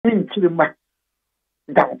in Chilima.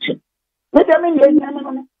 Dancing. What I mean,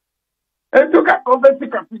 and took up over the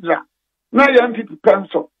cathedral. Now young people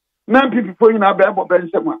pencil. 9 people for in our Bible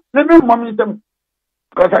Bensema. Let me mommy them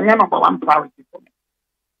because I am number one priority for me.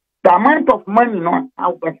 The amount of money no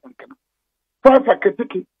how best can. First a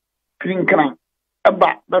kitty clean can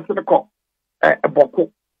about that's the call a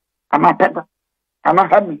boko. I'm a pepper. I'm a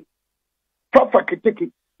hammy. First a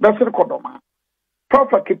kitty that's the codoma.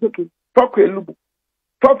 First a kitty, Paco Lubu.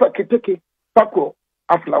 First a kitty, Paco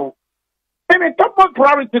Aflow. And a top one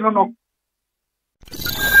priority no.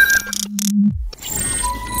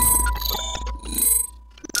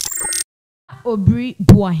 Obiri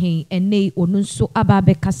Boahen ene onunso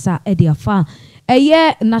ababe kasa ediafa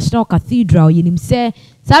eye National Cathedral yenim se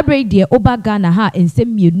sabre de obaga na ha ensem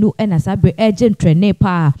mienu na sabre agent trene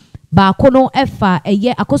pa ba kono efa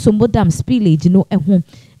eye akosombo dam spillage no eho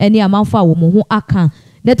ene amanfa wo mo ho aka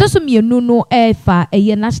na to so mienu no efa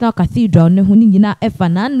eye National Cathedral ne ho ni nyina efa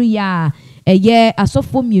na anu ya eye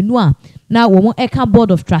asofo mienu a na wo mo eka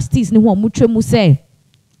board of trustees ne ho mo twemu se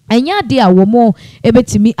enya de a wo mo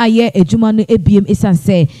ebetimi aye ejuma no ebiem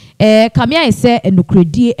esanse kamia ese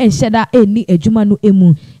enukredie enhyeda eni ejuma no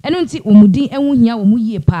emu enu nti omudin enwu hia wo mu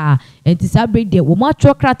yie pa enti sabre de wo mo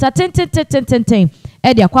atwo krata ten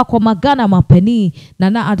e de akwakoma Ghana mapani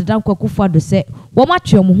na Adedan Akufo Addo se wo mo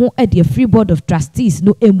atwe mo ho e de free board of trustees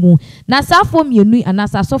no emu na safo mienu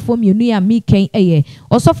anasa asofo mienu ya miken eye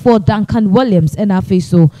osofo Duncan Williams and afi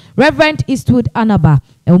so Reverend Eastwood Anaba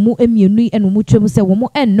mu emienu enu mu twem se wo mo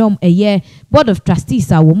ennom eye board of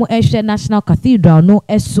trustees a wo mo ehwe National Cathedral no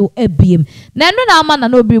eso ebiem na eno na ama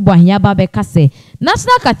na Obiri Boahen aba be kase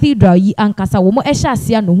National Cathedral yi ankasa wo mo ehwe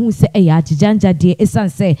asia no hu se eye agiganja de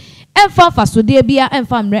esanse emfa fasode bia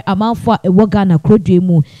emfa mre amanfo ewo Ghana krodwe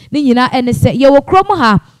mu ni nyina ene se ye wo krom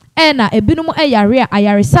ha ena ebinum eyare a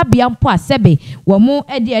ayaresabia mpo asebe wo mo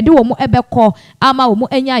ede wo mo ebekọ ama wo mo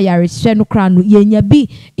enya ayareshe no kra no yenya bi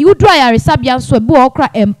iwudu ayaresabia nso ebi wo kra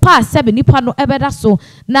empa asebe nipa no ebeda so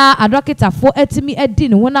na adokitafo etimi edi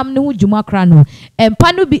ne honam ne ho dwuma kra no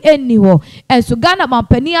empa no bi enni ho enso Ghana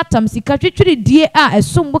mampani atam sika twetwiri die a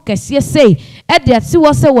esombo kese sei ede ati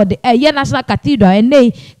wo se wo de eye National Cathedral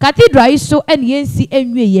ene cathedral iso ene yensi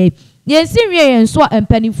enwie yensi nwie so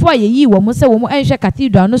empanifo a yeyi wo mo se wo mo enhwe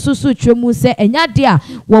cathedral no susu twemu se enya de a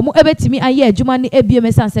wo mo ebetimi aye adwuma ne ebie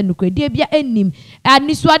mesanse nukredi bia ennim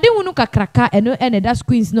anisuade hunu kakraka eno ene da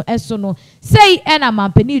screens no eso no sei ena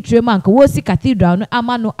mampani twemu anka wo si cathedral no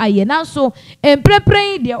ama no aye nanso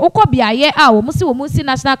emprepren de okobia aye a wo mo si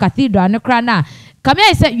National Cathedral no kra na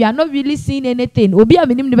Kamia I said you are not really seeing anything. Obi a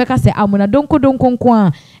minim de beka se amuna donko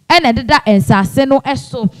a ena deda ensase no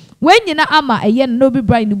eso. When nyina ama eye no bi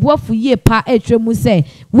bra ni buafu ye pa etwemu se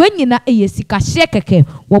when nyina eye sika hye keke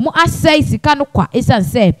wo mo asai sika no kwa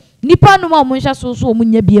esanse nipa no ma mo nhya so wo mo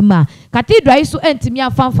nya bie ma cathedral so entimi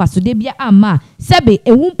afanfa so de bia ama sebe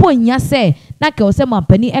ehumpo nya se na ke o se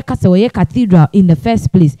mampani e ka se wo ye cathedral in the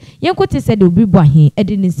first place yenkote se de Obiri Boahen e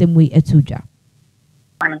de nsem we etudwa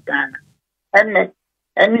and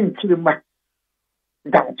Chilima.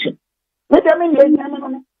 Dancing. What I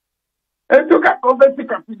mean, and took up over the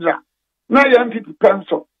cathedral. Now young people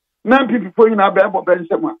pencil. 9 people for in our Bible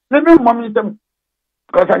Bensema. Let me mommy them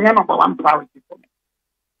because I am number one priority for me.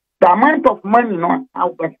 The amount of money no how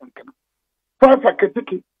best can. First a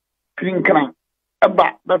kitty clean can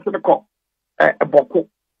about that's the call a boko.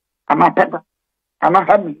 I'm a pepper. I'm a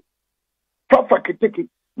hammy. First a kitty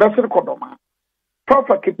that's the codoma. First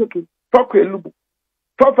a kitty. Paco Lubu.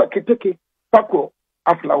 First kitty, Paco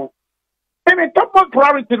Aflow. And a top one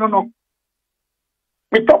priority no.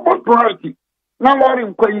 A top one priority. Now we're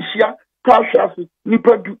in Quaisia, Classias,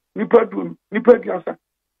 Nipadu.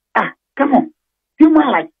 Ah, come on.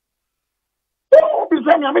 Human life. Oh, be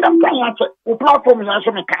saying, I mean, I'm trying to platform as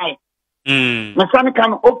a mechanic.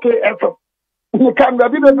 Mechanical, okay, effort. You can be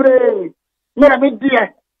a brave. No, I mean,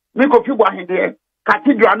 dear, make a few Boahen there.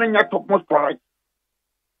 Cathedral and your topmost priority.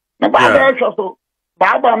 Baba so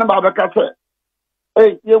Baba na Baba ka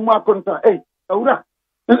se ye mu akonta awura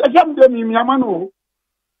ejam de mi amano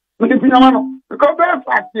mi di amano because be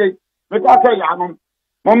fast ye me ka say ya no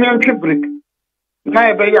mo me ntwe break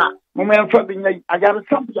na e be ya mo me mfa bi nya ayare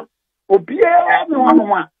sabia obi e mi wano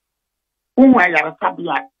ma unwa ayare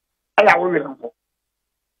sabia aya wo wele nfo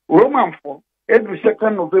Roman for every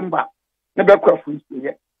 2nd November na be kwa fu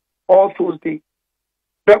ye all Tuesday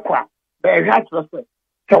be kwa be hat respect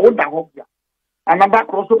so what that hope ya anamba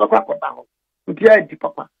cross over kwa ho ntia di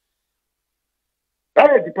papa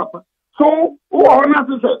so who ona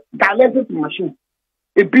to say dialysis machine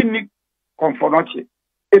e bi ni confornoche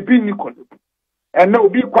e bi ni kolebu and na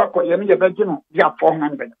obi kwa ye no ye beje no ya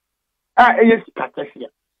 400 eye sika kese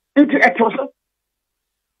eto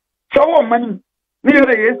so money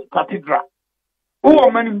near is cathedral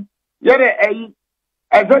money yere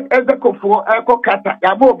as a kofo echo kata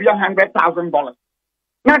ya bo be $100,000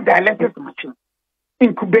 not dialysis machine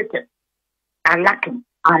incubated and lacking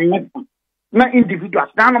and nothing na individuals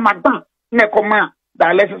na no magba na koma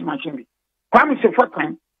dialysis machine kwame se for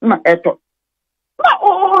time na eto na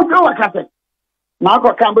go wakase na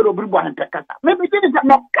ko kambe Obiri Boahen kata maybe this is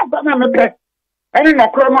not kata na me pre any no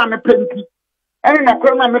kro na me penti any no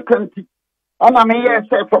kro na me penti ana me yes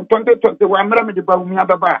from 2021 mera me de ba umi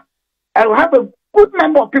ababa I will have a good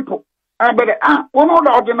number of people but one of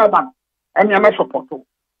the ordinary man and you may support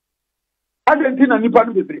Argentina nipa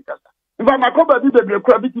no bebre kasa if I go baby bebre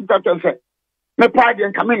kura bi tin ka say me party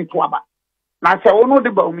and come into aba na say one of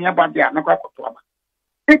the ba umi aba dia na kwa koto aba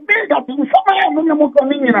it means that in some no mo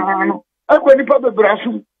come in na no akwa nipa bebre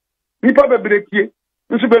asu nipa bebre tie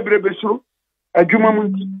nso bebre besuro adwuma mu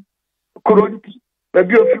nti koronti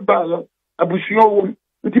baby ofi ba abusuo wo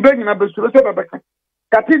nti be nyina besuro se bebeka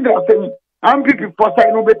cathedral say am people for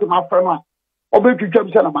say no beto ma frama obetu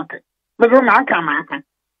twam se na maka me do na aka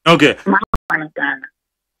okay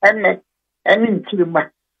and nchirima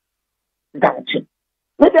dachi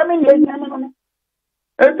me dem ye nyame no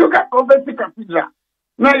eto ka obeti cathedral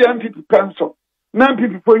na yan people pencil na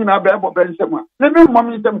people for you na be ebo bensema na me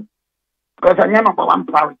mommy dem because I am number one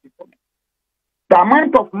priority for me the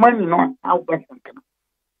amount of money no how best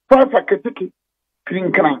for faketiki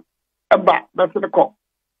krinkran eba that's the call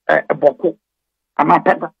boko ana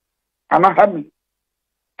papa ana hami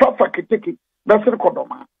tofa kitiki dasir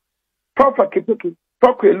kodoma tofa kitiki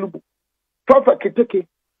toko elubu tofa kitiki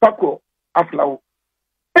toko aflawo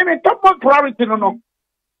me top priority no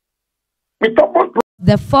me top.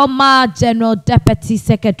 The former General Deputy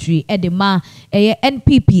Secretary Edema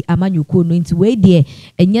NPP Amanyuko no nti we de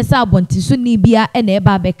enyesa abontiso ni bia na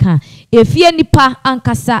eba beka efie nipa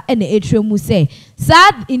ankasa na etremu say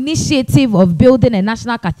sad initiative of building a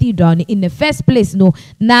national cathedral in the first place no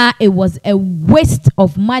na it was a waste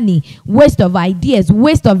of money, waste of ideas,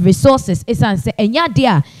 waste of resources. Esan say enya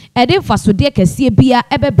dia ede fasode kese bia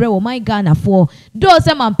ebebre wo man Ghana for do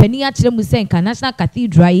say mampani a kire mu say national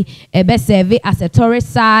cathedral ebe serve as a tourist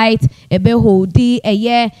site, ebe holdi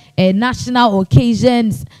a national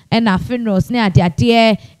occasions and a funerals near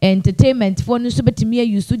the entertainment for no so betimi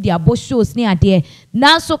use their boat shows near there.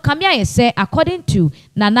 Now so kamia say according to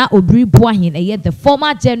Nana Obiri Boahen the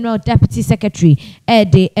former General Deputy Secretary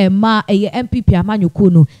the MPP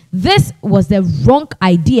Amanyuko, this was the wrong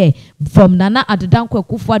idea from Nana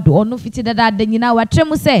Akufo Addo ono fiti dada de nyina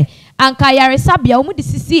watremu say anka ayaresabia omu de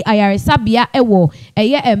sisi ayaresabia ewo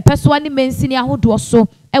empeso ani mensini ahodo so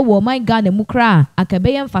ewo man Ghana mu kra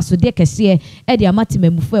akabeye mfasode kese e de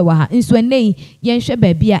amatemamufo ewa ha nso enei yenhwe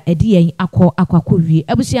ba bia ede yen akwakowie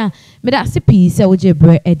abusia meda sipi se woje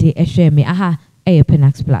bre ede ehwe me aha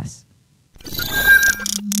Penax Plus.